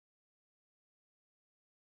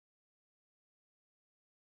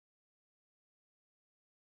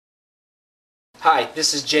Hi,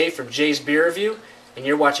 this is Jay from Jay's Beer Review, and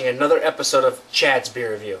you're watching another episode of Chad's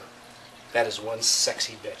Beer Review. That is one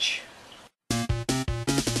sexy bitch.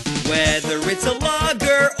 Whether it's a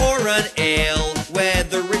lager or an ale,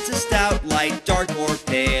 whether it's a stout, light, dark, or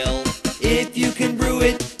pale, if you can brew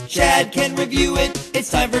it, Chad can review it. It's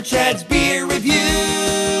time for Chad's Beer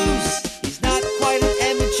Reviews. He's not quite an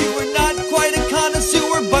amateur, not quite a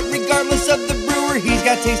connoisseur, but regardless of the brewer, he's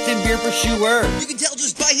got taste in beer for sure. You can tell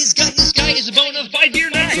just by his gut, this guy is a bona fide beer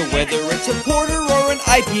nut. So whether it's a porter or an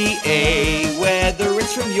IPA, whether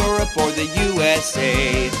it's from Europe or the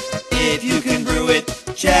USA, if you can brew it,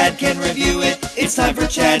 Chad can review it. It's time for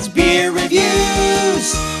Chad's Beer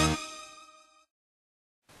Reviews.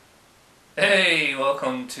 Hey,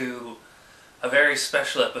 welcome to a very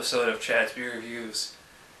special episode of Chad's Beer Reviews.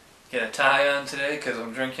 Get a tie on today because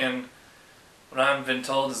I'm drinking what I've been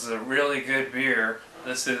told is a really good beer.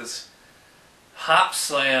 This is Hop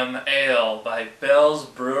Slam Ale by Bell's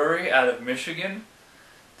Brewery out of Michigan.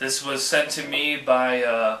 This was sent to me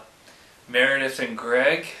by Meredith and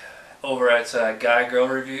Greg over at Guy Girl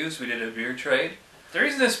Reviews. We did a beer trade. The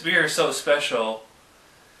reason this beer is so special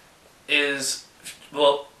is,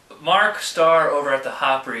 well, Mark Starr over at the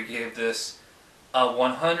Hoppery gave this a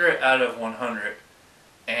 100 out of 100.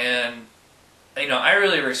 And, you know, I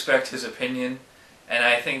really respect his opinion, and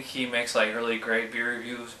I think he makes like really great beer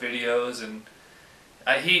reviews videos, and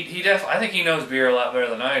I think he knows beer a lot better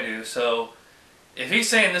than I do. So if he's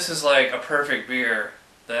saying this is like a perfect beer,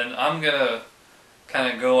 then I'm gonna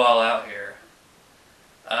kind of go all out here.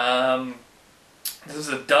 This is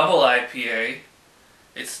a double IPA.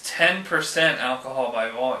 It's 10% alcohol by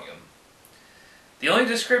volume. The only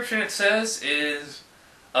description it says is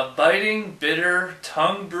a biting, bitter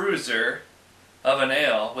tongue bruiser of an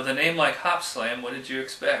ale. With a name like Hop Slam, what did you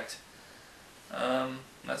expect?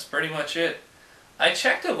 That's pretty much it. I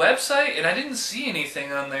checked the website and I didn't see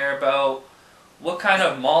anything on there about what kind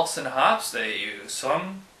of malts and hops they use. So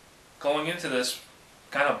I'm going into this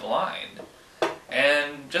kind of blind.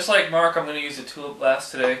 And just like Mark, I'm going to use a tulip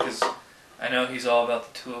glass today because I know he's all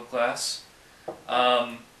about the tulip glass.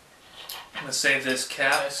 I'm going to save this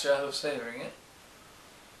cap. Nice job of savoring it.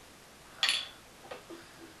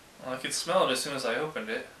 Well, I could smell it as soon as I opened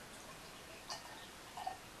it.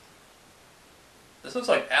 This looks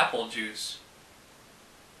like apple juice.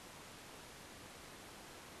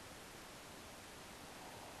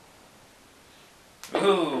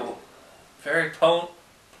 Ooh, very potent.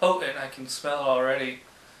 I can smell it already.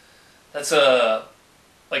 That's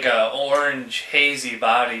like a orange hazy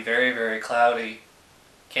body, very, very cloudy.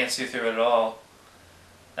 Can't see through it at all.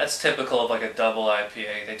 That's typical of like a double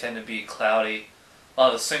IPA. They tend to be cloudy. A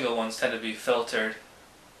lot of the single ones tend to be filtered.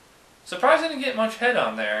 Surprised I didn't get much head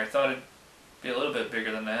on there. I thought it'd be a little bit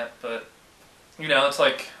bigger than that, but you know, it's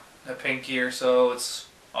like a pinky or so. It's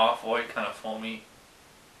off-white, kind of foamy.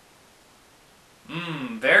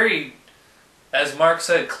 Very, as Mark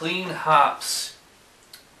said, clean hops.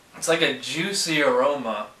 It's like a juicy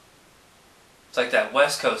aroma. It's like that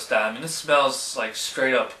West Coast style. I mean, this smells like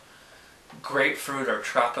straight up grapefruit or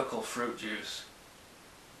tropical fruit juice.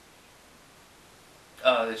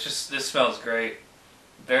 This smells great.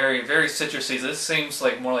 Very, very citrusy. This seems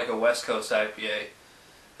like more like a West Coast IPA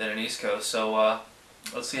than an East Coast. So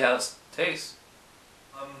let's see how it tastes.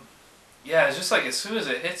 Yeah, it's just like as soon as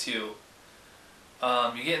it hits you,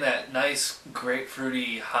 you're getting that nice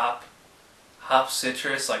grapefruity hop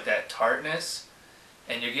citrus, like that tartness,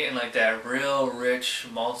 and you're getting like that real rich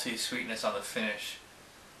malty sweetness on the finish.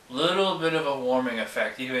 Little bit of a warming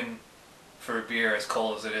effect, even for a beer as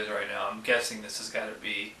cold as it is right now. I'm guessing this has got to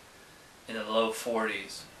be in the low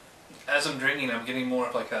 40s. As I'm drinking, I'm getting more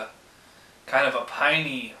of like a kind of a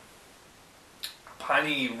piney,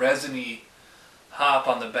 resiny hop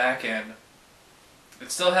on the back end. It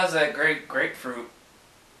still has that great grapefruit,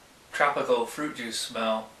 tropical fruit juice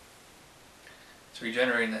smell. It's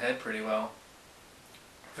regenerating the head pretty well.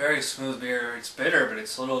 Very smooth beer. It's bitter, but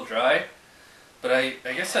it's a little dry. But I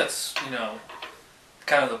guess that's, you know,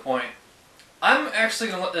 kind of the point. I'm actually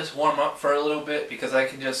going to let this warm up for a little bit because I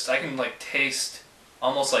can like taste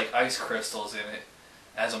almost like ice crystals in it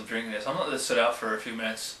as I'm drinking this. I'm going to let this sit out for a few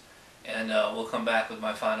minutes and we'll come back with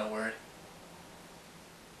my final word.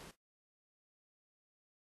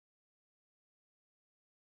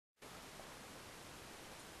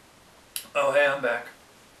 Oh hey, I'm back.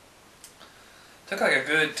 Took like a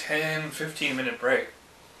good 10-15 minute break.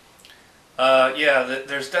 Yeah,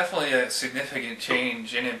 there's definitely a significant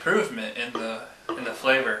change and improvement in the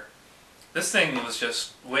flavor. This thing was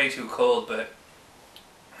just way too cold, but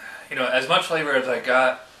you know, as much flavor as I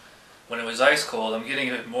got when it was ice cold, I'm getting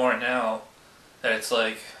a bit more now that it's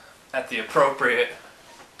like at the appropriate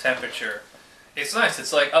temperature. It's nice.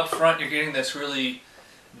 It's like up front you're getting this really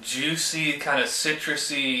juicy, kind of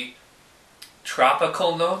citrusy,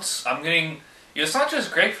 tropical notes. I'm getting, it's not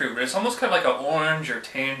just grapefruit, but it's almost kind of like an orange or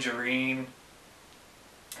tangerine.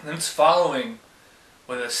 And then it's following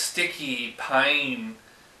with a sticky pine.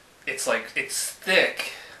 It's like, it's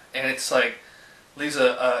thick, and it's like, leaves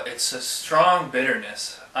it's a strong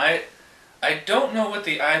bitterness. I don't know what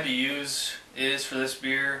the IBUs is for this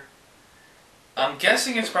beer. I'm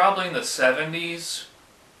guessing it's probably in the 70s,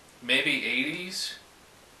 maybe 80s.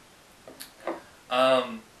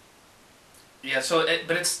 Yeah, so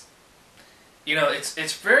but it's, you know,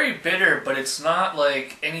 it's very bitter, but it's not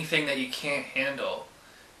like anything that you can't handle.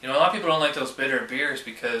 You know, a lot of people don't like those bitter beers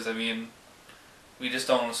because, I mean, we just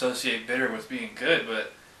don't associate bitter with being good,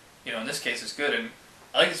 but, you know, in this case it's good. And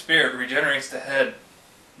I like this beer. It regenerates the head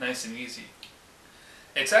nice and easy.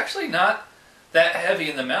 It's actually not that heavy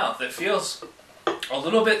in the mouth. It feels a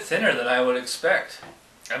little bit thinner than I would expect.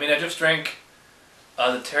 I mean, I just drank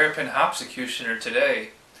the 𝗏𝓯𝓮𝐺𝐸 𝗛𝐿 today,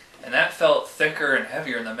 and that felt thicker and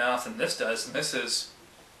heavier in the mouth than this does. And this is,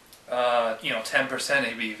 you know, 10%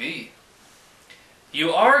 ABV.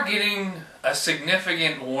 You are getting a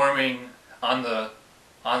significant warming on the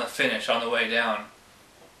finish, on the way down.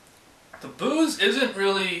 The booze isn't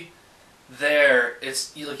really there.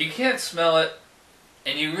 It's like you can't smell it,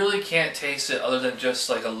 and you really can't taste it other than just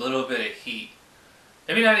like a little bit of heat.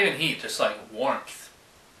 Maybe not even heat, just like warmth.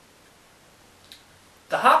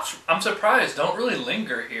 The hops, I'm surprised, don't really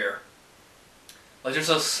linger here. Like there's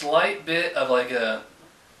a slight bit of like a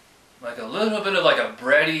little bit of like a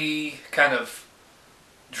bready kind of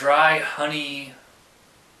dry honey,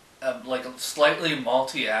 like a slightly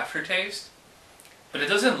malty aftertaste, but it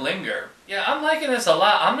doesn't linger. Yeah, I'm liking this a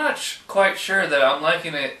lot. I'm not quite sure that I'm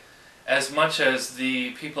liking it as much as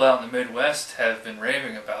the people out in the Midwest have been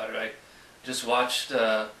raving about it. I just watched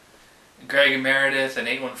Greg and Meredith and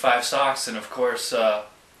 815 Socks, and of course the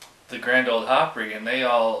Grand Old Hopry, and they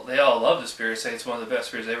all love this beer. Say it's one of the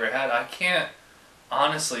best beers they ever had. I can't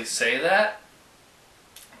honestly say that,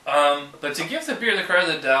 but to give the beer the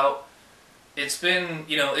credit of the doubt, it's been,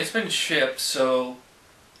 you know, it's been shipped, so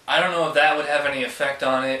I don't know if that would have any effect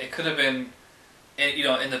on it. It could have been, you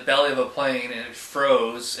know, in the belly of a plane and it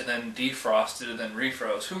froze and then defrosted and then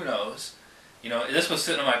refroze. Who knows? You know, this was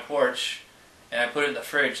sitting on my porch and I put it in the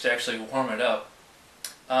fridge to actually warm it up.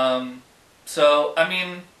 So, I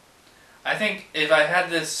mean, I think if I had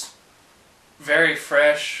this very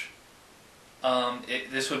fresh,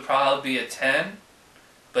 this would probably be a 10.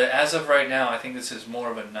 But as of right now, I think this is more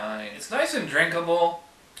of a 9. It's nice and drinkable.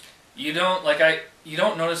 You don't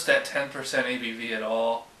notice that 10% ABV at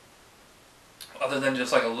all, other than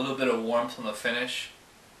just like a little bit of warmth on the finish.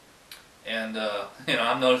 And you know,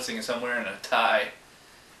 I'm noticing it somewhere in a tie,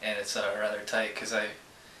 and it's rather tight because I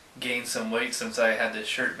gained some weight since I had this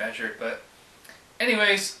shirt measured. But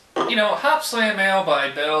anyways, you know, Hop Slam Ale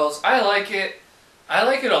by Bell's, I like it. I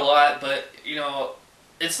like it a lot, but you know,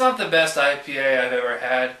 it's not the best IPA I've ever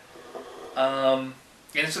had. And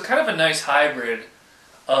it's a kind of a nice hybrid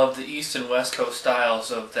of the East and West Coast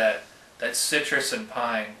styles of that citrus and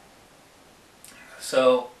pine.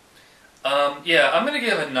 So, yeah, I'm gonna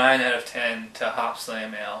give a 9 out of 10 to Hop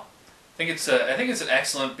Slam Ale. I think it's an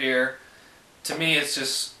excellent beer. To me, it's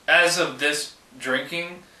just, as of this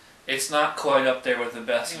drinking, it's not quite up there with the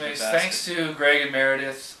best. Anyways, thanks to Greg and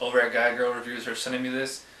Meredith over at Guy Girl Reviews for sending me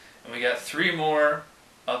this, and we got 3 more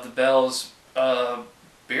of the Bell's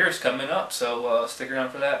beers coming up, so stick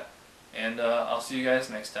around for that, and I'll see you guys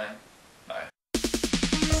next time. Bye.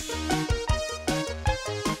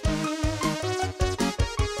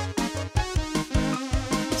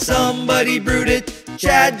 Somebody brewed it,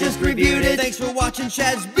 Chad just reviewed it. Thanks for watching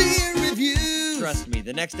Chad's Beer Reviews. Trust me,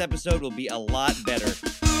 the next episode will be a lot better.